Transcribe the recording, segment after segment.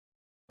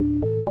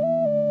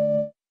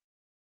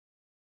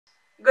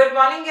Good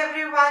morning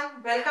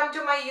everyone. Welcome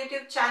to my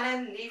YouTube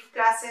channel Leaf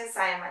Classes.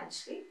 I am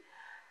Anjali.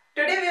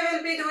 Today we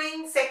will be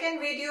doing second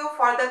video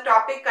for the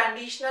topic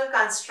conditional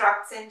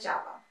constructs in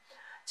Java.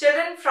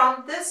 Children,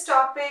 from this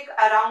topic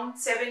around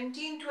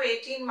 17 to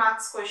 18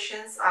 marks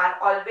questions are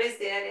always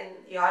there in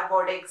your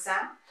board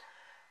exam.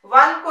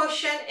 One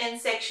question in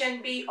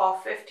section B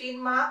of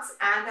 15 marks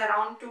and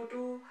around 2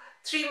 to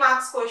 3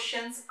 marks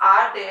questions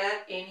are there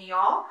in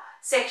your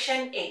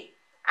section A.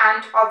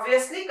 And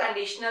obviously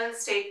conditional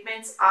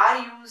statements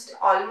are used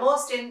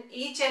almost in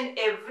each and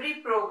every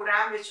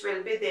program which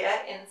will be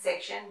there in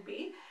section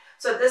B.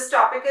 So this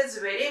topic is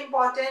very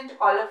important.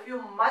 All of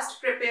you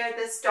must prepare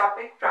this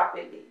topic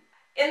properly.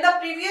 In the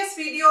previous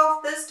video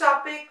of this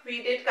topic,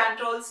 we did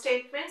control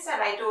statements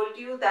and I told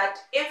you that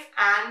if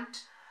and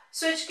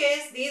switch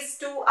case, these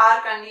two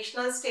are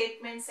conditional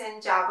statements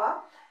in Java.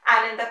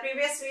 And in the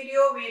previous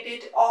video, we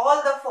did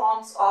all the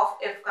forms of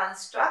if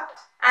construct.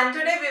 And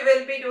today we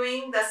will be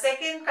doing the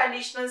second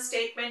conditional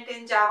statement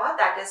in Java,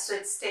 that is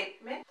switch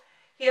statement.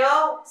 Here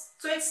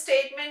switch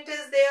statement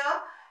is there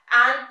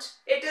and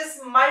it is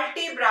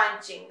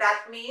multi-branching.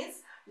 That means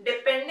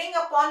depending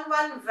upon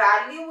one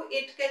value,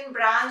 it can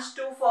branch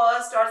to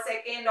first or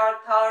second or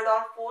third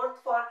or fourth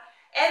for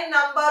n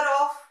number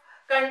of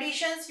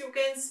conditions you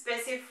can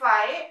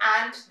specify,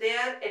 and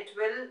there it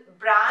will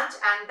branch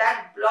and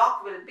that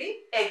block will be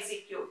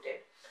executed.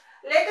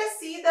 Let us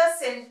see the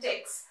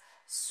syntax.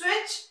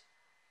 Switch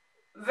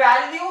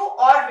value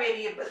or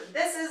variable.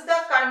 This is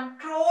the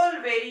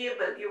control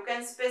variable. You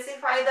can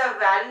specify the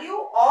value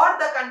or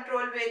the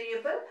control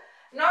variable.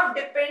 Now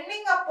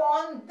depending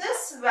upon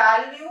this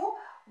value,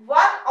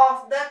 one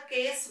of the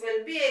case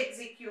will be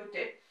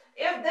executed.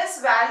 If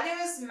this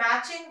value is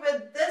matching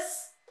with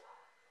this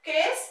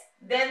case,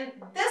 then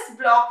this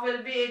block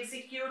will be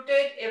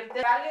executed. If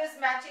the value is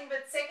matching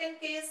with second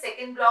case,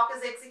 second block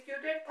is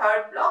executed,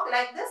 third block,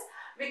 like this.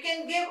 We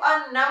can give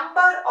a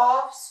number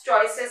of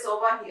choices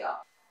over here.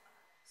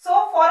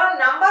 So for a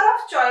number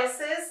of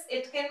choices,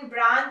 it can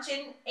branch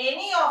in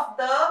any of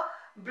the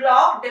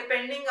block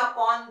depending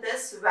upon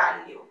this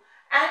value.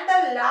 And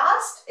the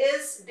last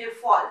is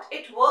default.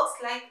 It works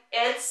like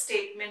else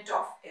statement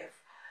of if.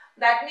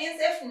 That means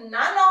if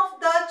none of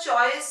the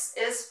choice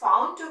is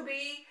found to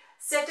be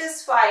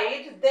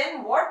satisfied,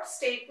 then what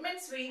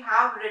statements we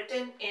have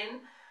written in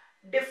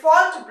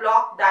default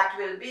block, that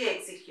will be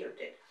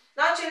executed.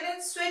 Now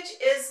children, switch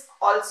is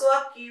also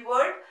a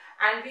keyword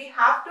and we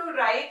have to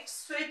write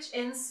switch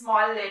in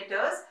small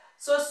letters.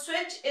 So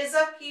switch is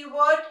a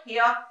keyword,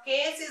 here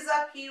case is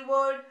a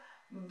keyword,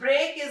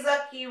 break is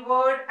a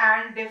keyword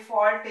and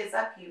default is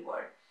a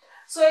keyword.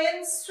 So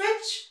in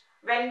switch,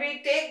 when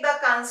we take the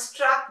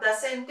construct, the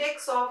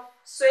syntax of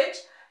switch,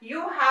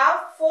 you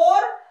have four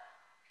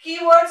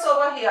keywords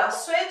over here: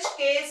 switch,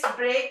 case,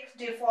 break,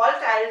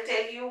 default. I will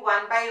tell you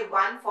one by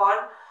one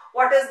for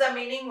what is the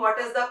meaning, what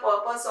is the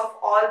purpose of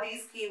all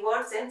these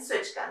keywords in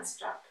switch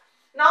construct.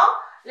 Now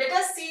let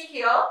us see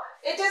here.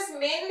 It is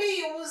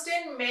mainly used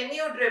in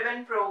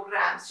menu-driven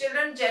programs.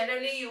 Children,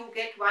 generally you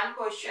get one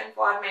question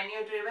for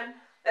menu-driven.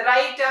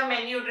 Write a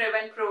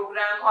menu-driven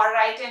program or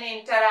write an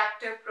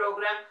interactive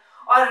program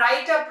or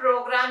write a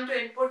program to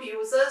input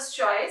user's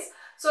choice.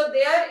 So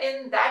there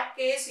in that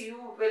case you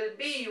will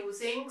be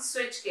using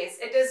switch case.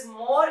 It is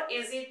more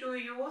easy to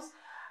use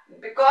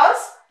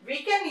because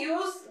we can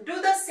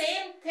do the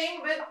same thing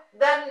with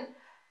the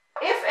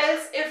if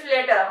else if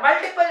letter.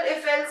 Multiple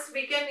if else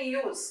we can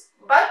use,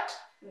 but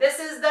this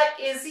is the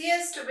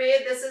easiest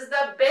way, this is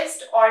the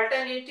best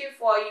alternative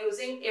for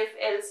using if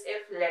else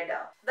if letter.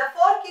 The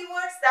four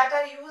keywords that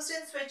are used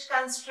in switch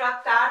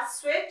construct are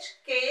switch,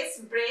 case,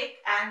 break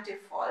and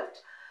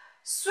default.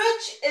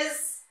 Switch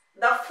is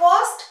the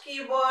first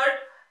keyword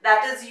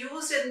that is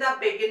used in the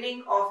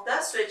beginning of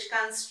the switch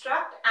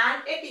construct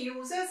and it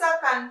uses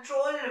a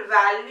control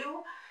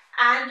value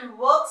and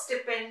works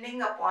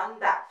depending upon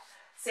that.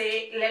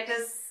 Say let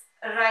us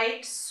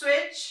write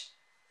switch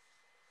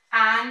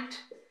and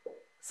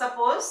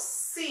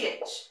suppose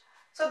ch.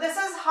 So this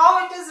is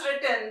how it is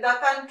written. The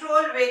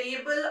control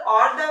variable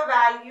or the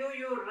value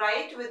you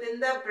write within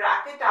the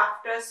bracket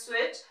after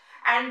switch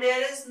and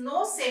there is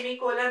no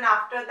semicolon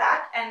after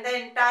that and the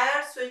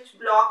entire switch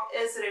block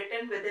is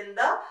written within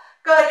the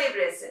curly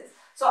braces.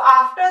 So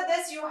after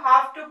this you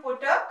have to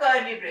put a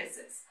curly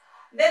braces.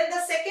 Then the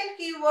second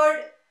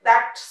keyword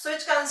that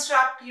switch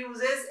construct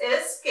uses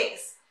is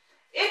case.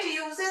 It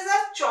uses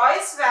a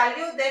choice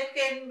value that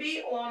can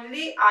be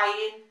only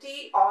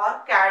int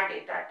or char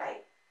data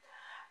type.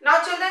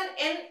 Now children,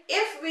 in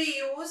if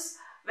we use,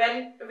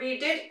 when we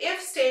did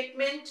if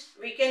statement,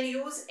 we can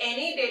use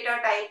any data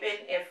type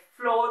in if.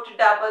 Float,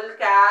 double,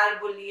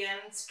 char,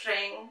 boolean,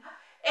 string.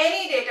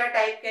 Any data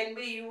type can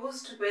be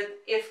used with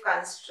if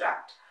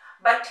construct.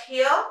 But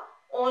here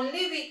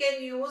only we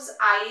can use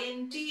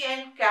int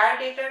and char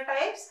data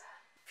types.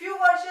 Few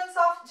versions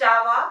of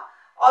Java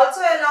also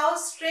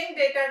allows string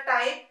data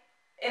type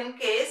in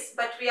case,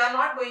 but we are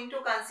not going to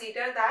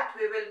consider that.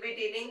 We will be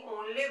dealing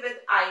only with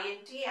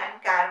int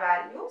and char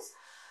values.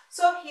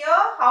 So here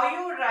how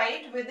you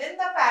write within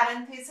the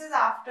parenthesis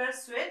after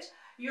switch,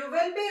 you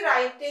will be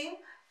writing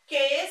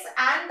case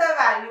and the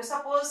value.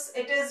 Suppose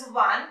it is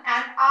 1,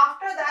 and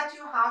after that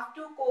you have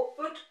to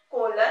put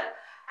colon,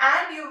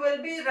 and you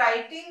will be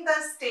writing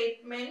the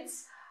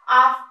statements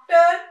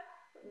after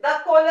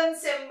the colon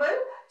symbol.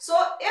 So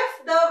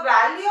if the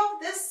value of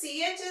this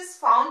CH is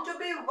found to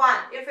be 1,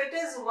 if it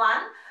is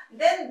 1,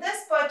 then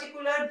this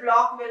particular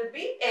block will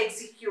be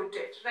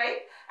executed,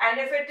 right? And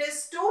if it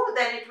is 2,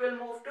 then it will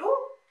move to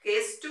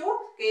case 2,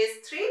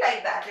 case 3,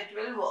 like that it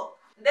will work.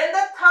 Then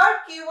the third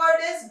keyword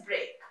is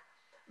break.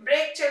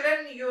 Break,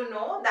 children, you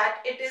know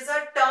that it is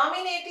a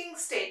terminating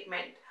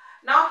statement.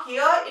 Now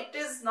here it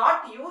is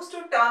not used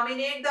to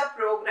terminate the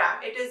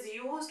program. It is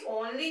used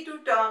only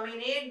to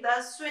terminate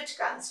the switch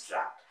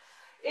construct.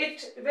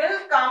 It will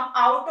come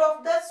out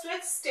of the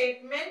switch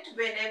statement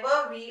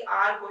whenever we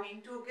are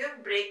going to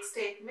give break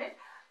statement.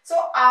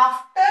 So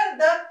after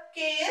the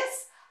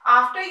case,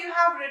 after you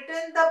have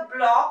written the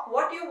block,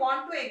 what you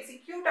want to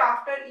execute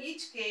after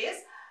each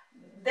case,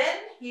 then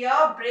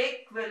here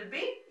break will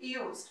be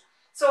used.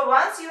 So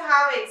once you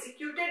have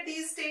executed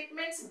these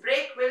statements,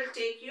 break will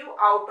take you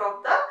out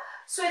of the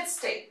switch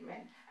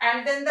statement.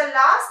 And then the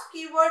last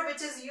keyword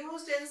which is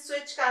used in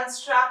switch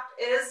construct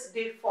is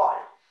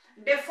default.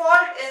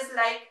 Default is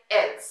like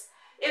else.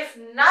 If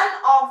none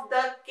of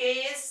the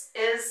case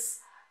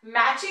is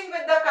matching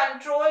with the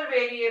control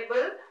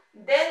variable,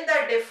 then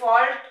the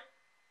default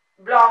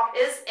block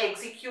is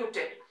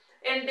executed.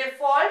 In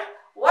default,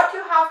 what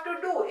you have to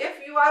do, if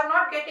you are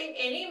not getting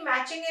any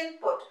matching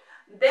input,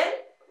 then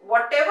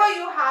whatever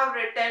you have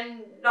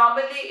written,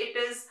 normally it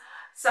is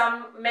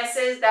some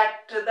message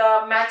that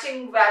the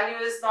matching value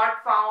is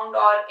not found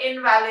or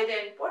invalid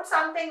input,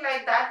 something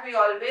like that we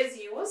always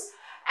use.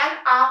 And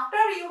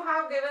after you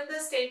have given the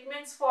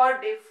statements for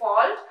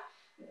default,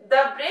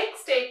 the break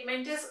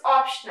statement is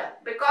optional,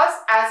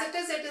 because as it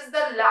is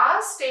the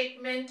last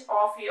statement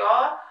of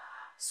your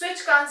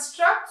switch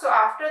construct. So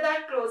after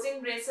that,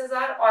 closing braces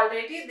are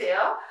already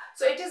there.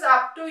 So it is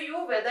up to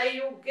you whether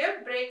you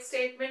give break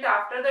statement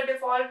after the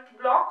default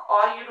block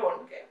or you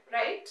don't give,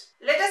 right?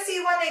 Let us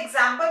see one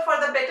example for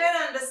the better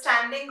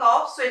understanding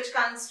of switch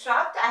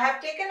construct. I have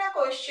taken a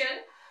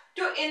question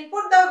to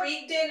input the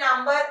weekday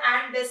number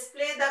and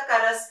display the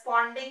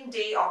corresponding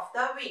day of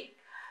the week.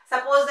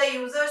 Suppose the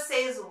user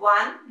says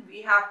 1,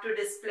 we have to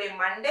display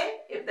Monday.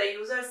 If the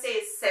user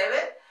says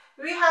 7,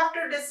 we have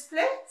to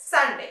display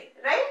Sunday,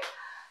 right?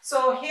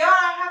 So here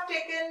I have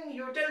taken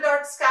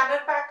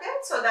util.scanner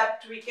package so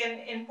that we can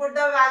input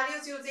the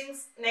values using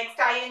next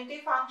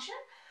int function.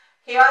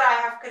 Here I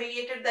have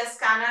created the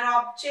scanner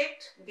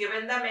object,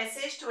 given the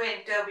message to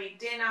enter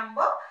weekday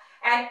number,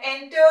 and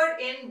entered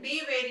in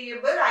d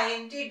variable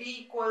int d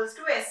equals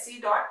to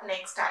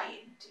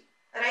sc.nextInt,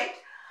 right?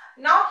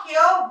 Now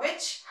here,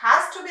 which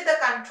has to be the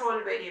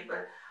control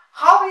variable?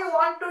 How we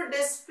want to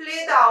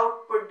display the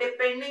output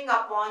depending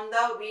upon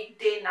the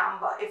weekday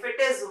number. If it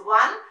is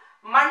 1,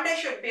 Monday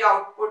should be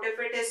output. If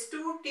it is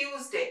 2,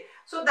 Tuesday.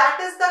 So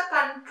that is the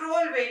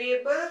control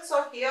variable.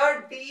 So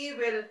here D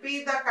will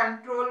be the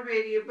control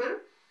variable.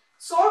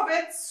 So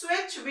with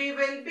switch we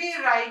will be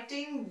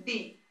writing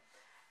D.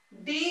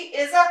 D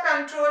is a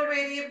control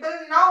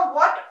variable. Now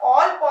what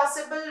all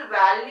possible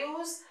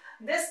values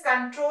this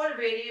control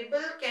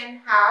variable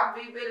can have,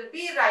 we will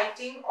be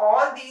writing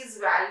all these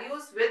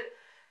values with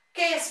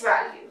case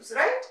values,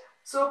 right?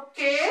 So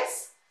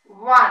case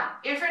 1.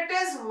 If it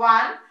is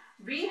 1,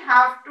 we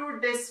have to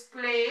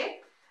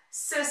display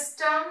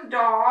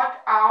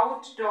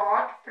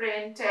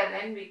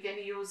System.out.println. We can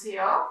use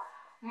here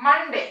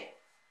Monday.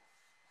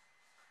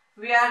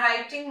 We are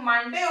writing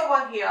Monday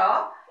over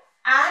here,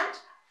 and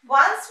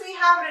once we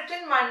have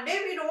written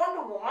Monday, we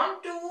don't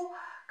want to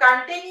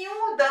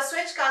continue the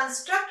switch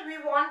construct. We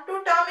want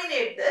to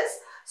terminate this.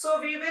 So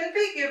we will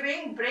be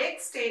giving break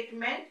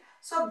statement.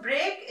 So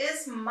break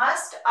is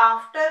must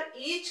after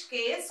each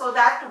case, so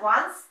that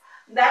once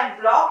that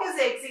block is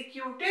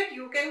executed,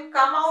 you can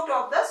come out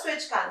of the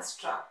switch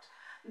construct.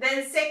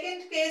 Then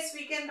second case,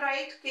 we can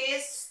write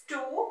case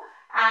 2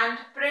 and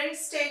print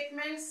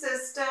statement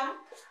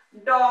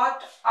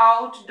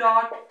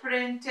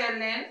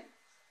System.out.println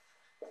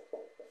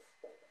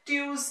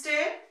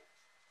Tuesday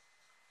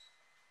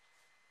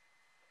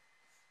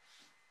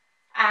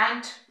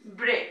and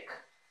break.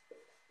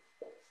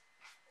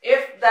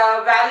 If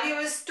the value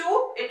is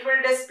 2, it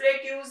will display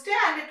Tuesday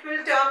and it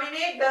will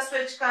terminate the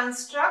switch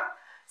construct.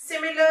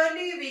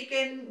 Similarly, we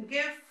can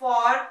give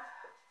for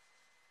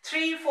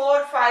 3,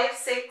 4, 5,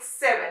 6,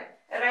 7,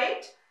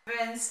 right?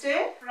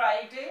 Wednesday,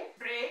 Friday,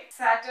 break,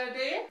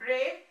 Saturday,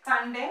 break,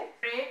 Sunday,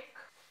 break,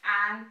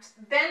 and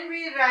then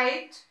we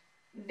write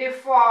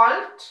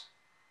default.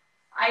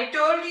 I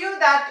told you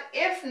that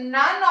if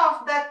none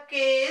of the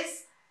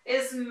case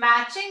is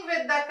matching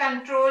with the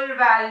control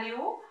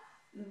value,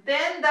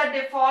 then the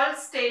default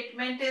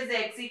statement is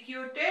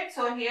executed.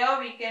 So here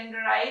we can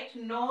write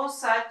no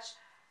such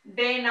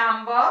day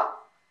number,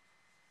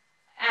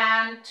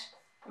 and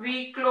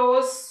we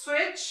close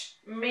switch,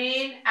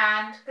 main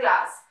and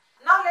class.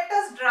 Now let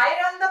us dry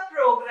run the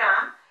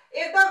program.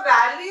 If the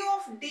value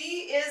of D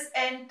is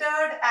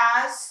entered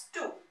as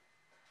 2,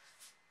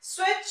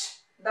 switch,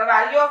 the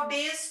value of D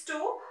is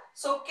 2.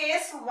 So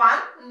case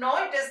 1,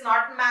 no, it is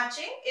not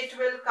matching. It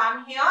will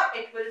come here,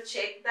 it will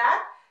check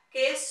that.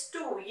 Case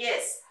 2,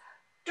 yes,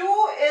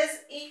 2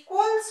 is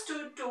equals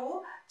to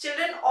 2.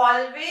 Children,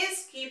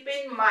 always keep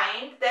in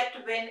mind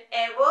that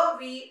whenever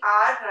we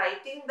are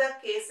writing the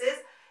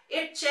cases,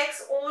 it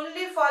checks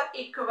only for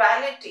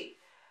equality.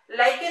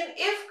 Like in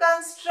if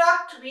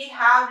construct, we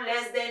have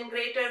less than,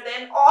 greater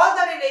than, all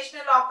the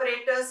relational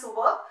operators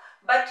work.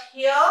 But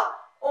here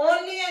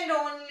only and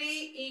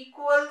only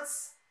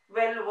equals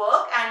will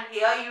work, and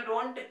here you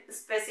don't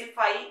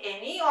specify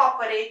any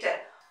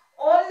operator.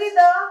 Only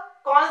the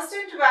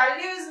constant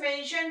value is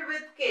mentioned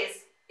with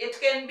case. It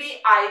can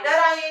be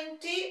either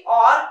int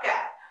or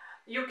char.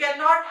 You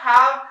cannot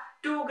have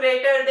 2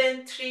 greater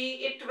than 3.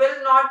 It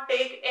will not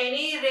take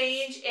any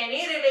range,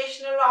 any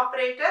relational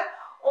operator.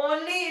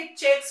 Only it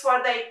checks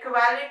for the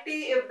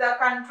equality. If the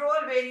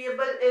control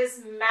variable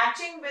is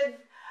matching with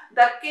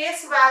the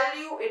case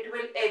value, it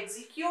will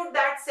execute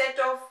that set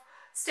of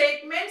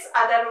statements.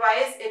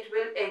 Otherwise, it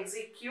will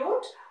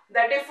execute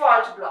the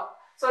default block.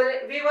 So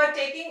we were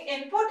taking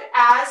input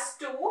as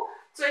 2.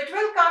 So it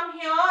will come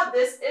here.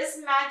 This is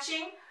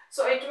matching.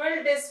 So it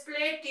will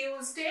display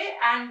Tuesday,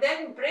 and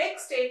then break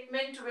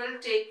statement will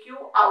take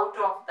you out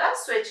of the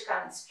switch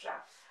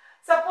construct.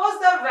 Suppose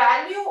the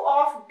value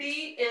of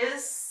D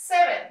is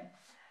 7.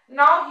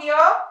 Now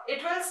here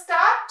it will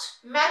start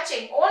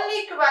matching,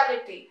 only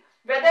equality.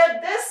 Whether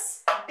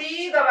this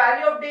D, the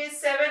value of D is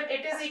 7,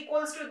 it is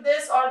equals to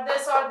this or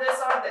this or this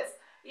or this.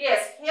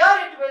 Yes,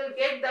 here it will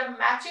get the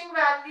matching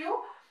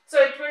value. So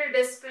it will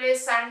display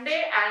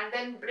Sunday, and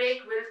then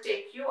break will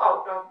take you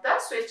out of the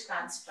switch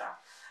construct.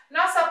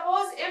 Now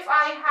suppose if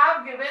I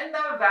have given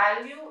the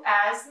value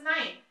as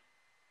 9.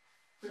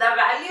 The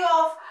value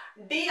of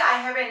D I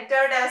have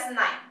entered as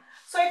 9.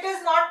 So it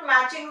is not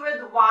matching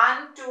with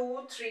 1,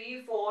 2,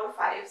 3, 4,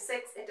 5,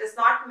 6. It is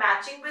not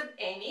matching with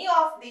any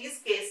of these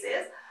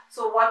cases.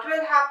 So what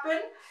will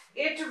happen?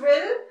 It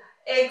will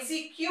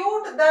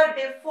execute the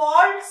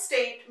default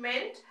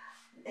statement.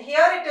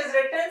 Here it is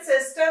written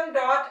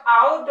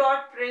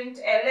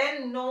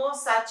System.out.println no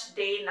such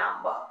day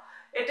number.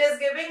 It is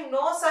giving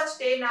no such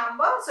day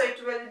number, so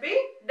it will be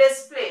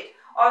displayed.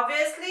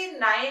 Obviously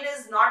 9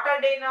 is not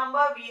a day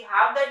number. We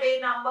have the day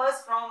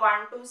numbers from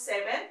 1 to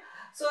 7.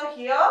 So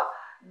here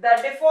the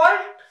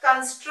default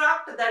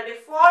construct, the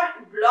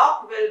default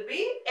block will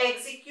be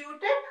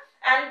executed,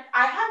 and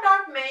I have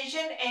not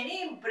mentioned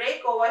any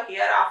break over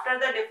here after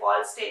the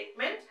default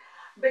statement,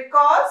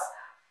 because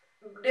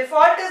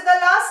default is the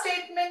last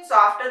statement. So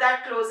after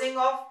that, closing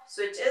of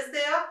switch is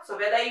there. So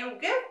whether you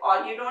give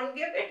or you don't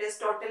give, it is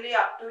totally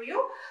up to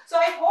you. So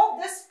I hope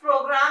this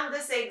program,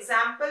 this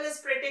example is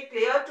pretty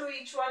clear to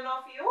each one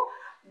of you.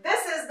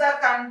 This is the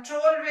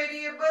control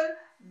variable.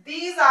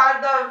 These are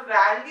the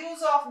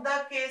values of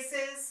the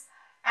cases,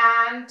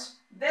 and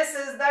this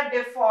is the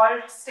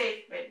default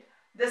statement.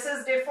 This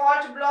is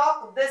default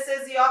block. This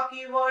is your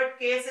keyword,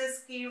 case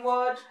is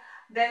keyword,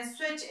 then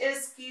switch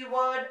is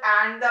keyword,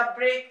 and the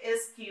break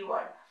is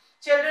keyword.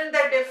 Children,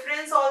 the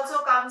difference also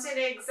comes in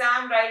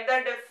exam. Write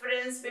the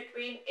difference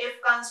between if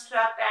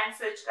construct and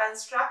switch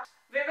construct.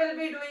 We will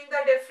be doing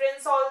the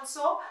difference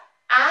also.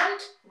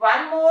 And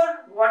one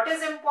more, what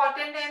is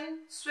important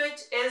in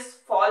switch is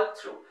fall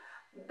through.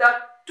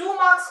 The 2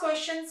 marks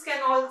questions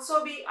can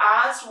also be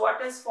asked.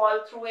 What is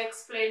fall through?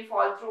 Explain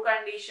fall through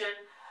condition.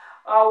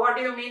 What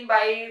do you mean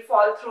by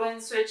fall through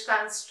in switch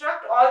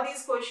construct? All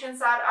these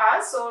questions are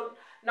asked. So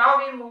now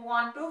we move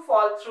on to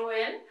fall through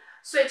in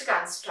switch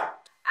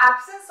construct.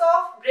 Absence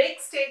of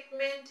break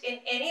statement in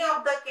any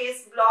of the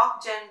case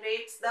block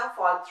generates the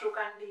fall through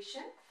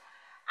condition,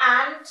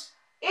 and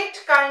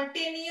it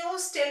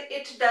continues till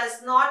it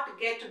does not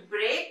get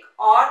break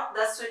or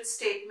the switch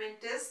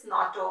statement is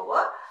not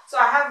over. So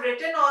I have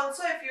written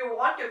also. If you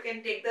want, you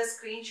can take the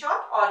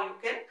screenshot or you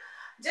can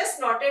just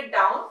note it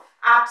down.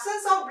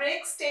 Absence of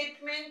break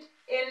statement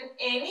in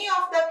any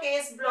of the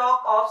case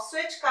block of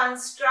switch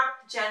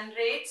construct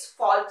generates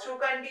fall through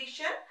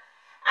condition,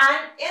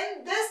 and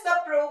in this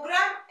the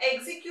program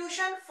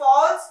execution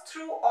falls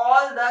through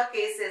all the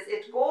cases.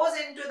 It goes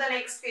into the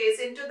next case,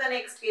 into the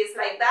next case,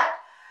 like that,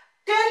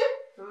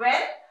 till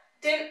when?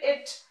 Till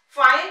it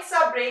finds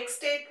a break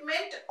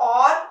statement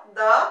or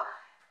the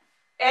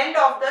end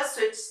of the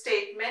switch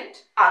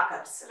statement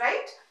occurs,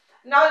 right?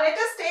 Now let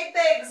us take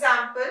the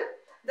example.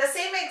 The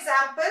same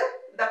example,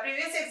 the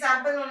previous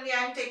example only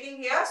I am taking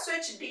here,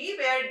 switch D,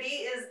 where D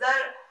is the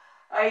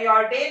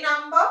your day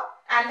number,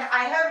 and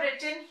I have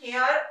written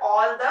here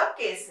all the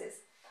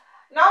cases.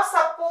 Now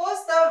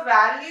suppose the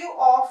value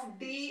of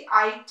D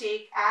I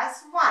take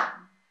as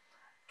 1.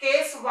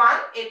 Case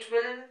 1, it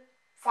will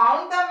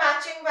found the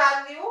matching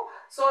value,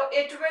 so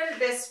it will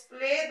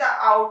display the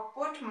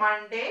output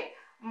Monday.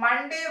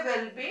 Monday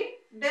will be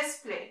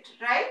displayed,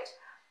 right?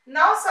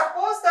 Now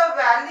suppose the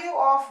value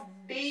of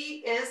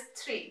D is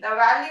 3. The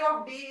value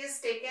of D is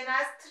taken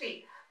as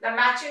 3. The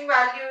matching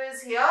value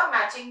is here,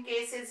 matching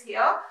case is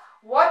here.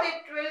 What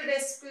it will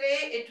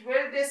display? It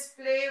will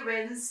display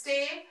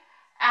Wednesday,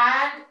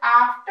 and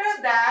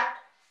after that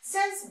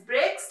Since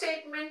break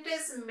statement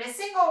is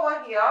missing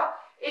over here,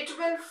 it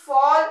will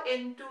fall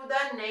into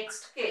the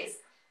next case.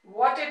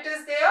 What it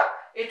is there?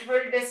 It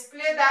will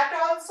display that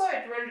also.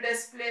 It will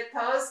display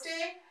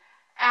Thursday,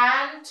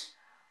 and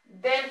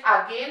then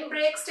again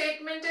break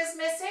statement is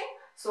missing.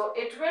 So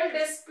it will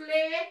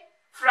display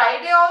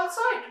Friday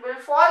also. It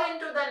will fall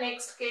into the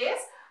next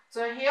case.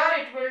 So here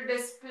it will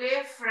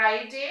display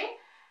Friday,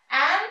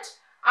 and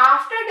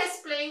after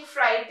displaying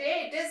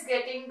Friday, it is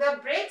getting the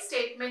break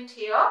statement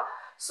here.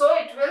 So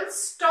it will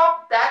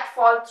stop, that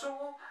fall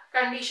through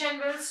condition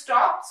will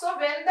stop. So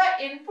when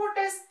the input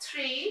is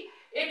 3,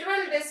 it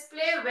will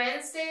display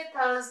Wednesday,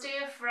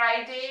 Thursday,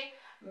 Friday,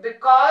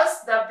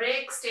 because the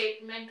break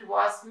statement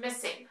was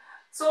missing.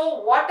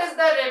 So what is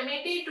the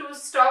remedy to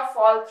stop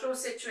fall through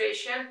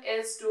situation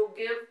is to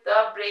give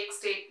the break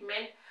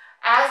statement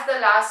as the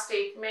last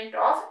statement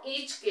of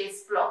each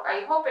case block.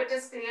 I hope it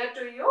is clear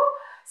to you.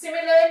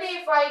 Similarly,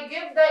 if I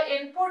give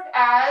the input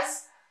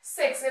as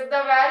 6, if the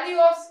value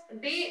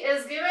of D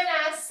is given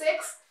as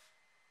 6,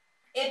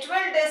 it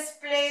will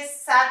display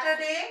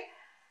Saturday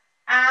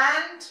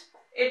and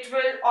it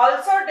will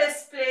also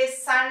display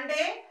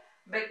Sunday,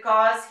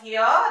 because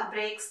here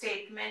break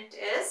statement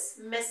is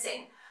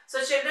missing.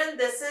 So children,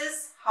 this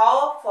is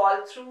how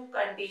fall through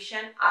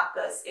condition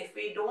occurs. If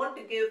we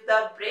don't give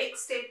the break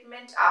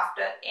statement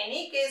after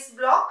any case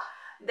block,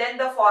 then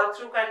the fall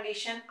through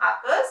condition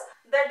occurs.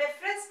 The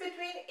difference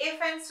between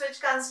if and switch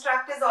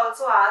construct is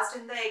also asked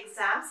in the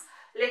exams.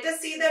 Let us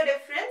see the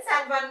difference,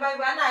 and one by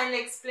one I will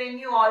explain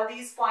you all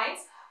these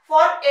points.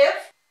 For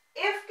if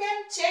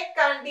can check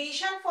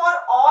condition for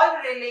all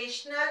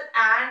relational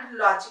and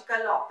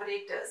logical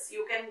operators.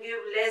 You can give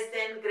less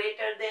than,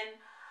 greater than,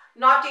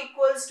 not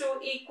equals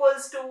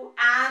to,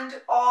 and,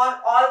 or,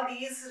 all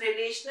these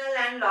relational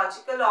and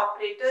logical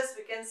operators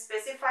we can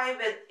specify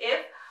with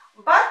if.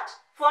 But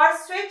for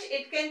switch,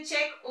 it can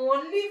check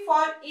only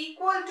for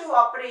equal to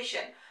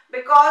operation,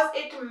 because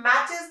it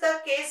matches the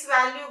case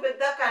value with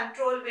the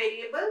control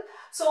variable.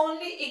 So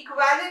only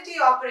equality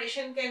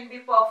operation can be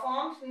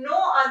performed. No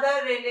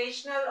other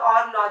relational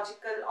or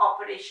logical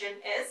operation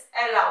is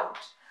allowed.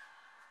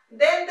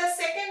 Then the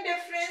second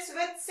difference,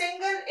 with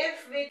single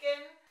if we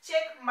can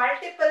check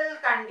multiple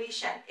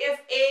condition.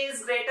 If A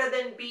is greater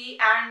than B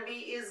and B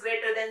is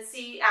greater than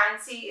C and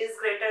C is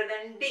greater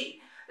than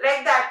D.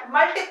 Like that,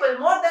 multiple,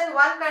 more than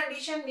one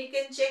condition we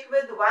can check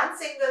with one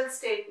single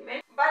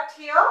statement. But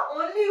here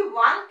only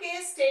one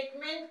case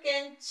statement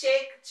can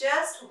check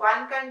just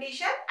one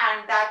condition,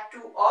 and that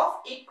too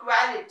of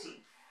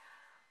equality.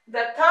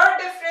 The third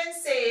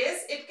difference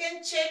says it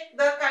can check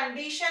the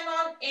condition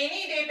on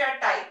any data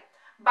type.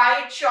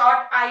 Byte,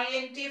 short,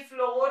 int,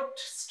 float,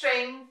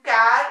 string,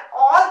 char,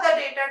 all the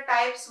data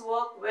types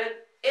work with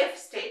if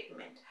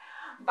statement.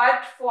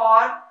 But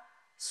for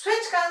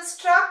switch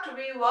construct,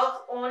 we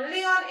work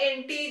only on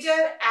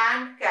integer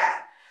and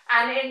char.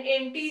 And in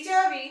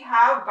integer, we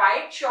have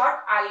byte,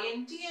 short,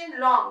 int and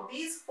long.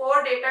 These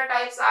 4 data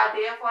types are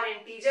there for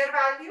integer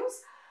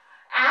values.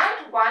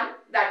 And one,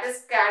 that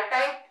is char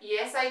type.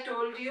 Yes, I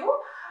told you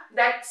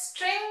that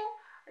string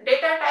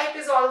data type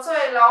is also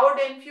allowed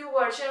in few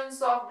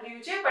versions of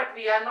BlueJ, but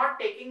we are not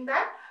taking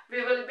that.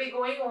 We will be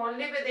going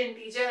only with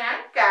integer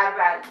and char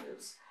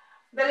values.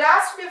 The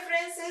last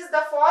difference is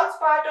the false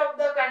part of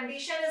the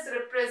condition is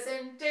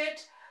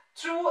represented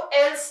through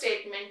else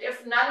statement.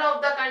 If none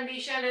of the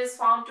condition is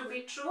found to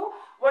be true,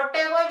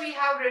 whatever we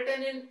have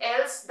written in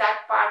else,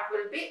 that part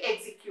will be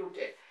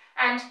executed.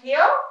 And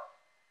here,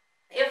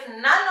 if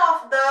none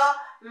of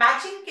the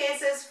matching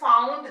case is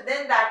found,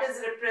 then that is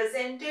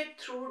represented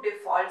through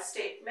default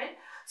statement.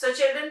 So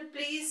children,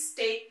 please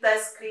take the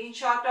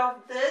screenshot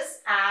of this,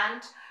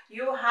 and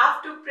you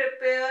have to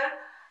prepare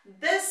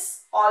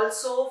this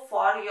also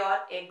for your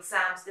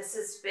exams. This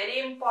is very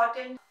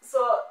important.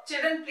 So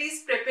children,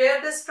 please prepare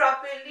this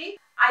properly.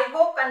 I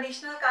hope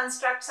conditional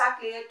constructs are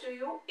clear to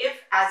you,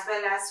 if as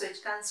well as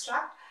switch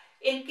construct.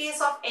 In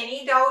case of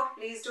any doubt,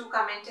 please do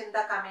comment in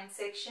the comment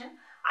section.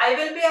 I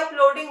will be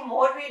uploading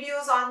more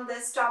videos on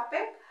this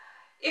topic.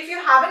 If you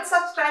haven't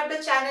subscribed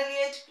the channel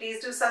yet,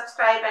 please do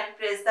subscribe and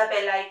press the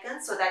bell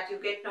icon so that you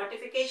get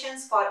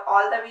notifications for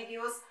all the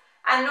videos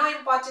and no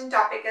important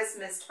topic is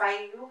missed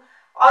by you.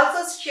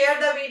 Also share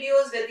the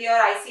videos with your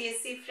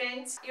ICSE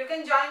friends. You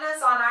can join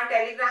us on our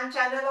Telegram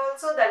channel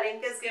also. The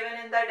link is given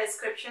in the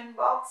description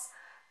box.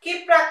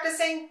 Keep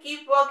practicing,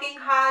 keep working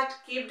hard,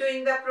 keep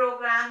doing the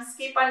programs,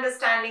 keep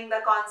understanding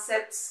the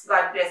concepts.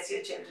 God bless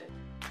you children.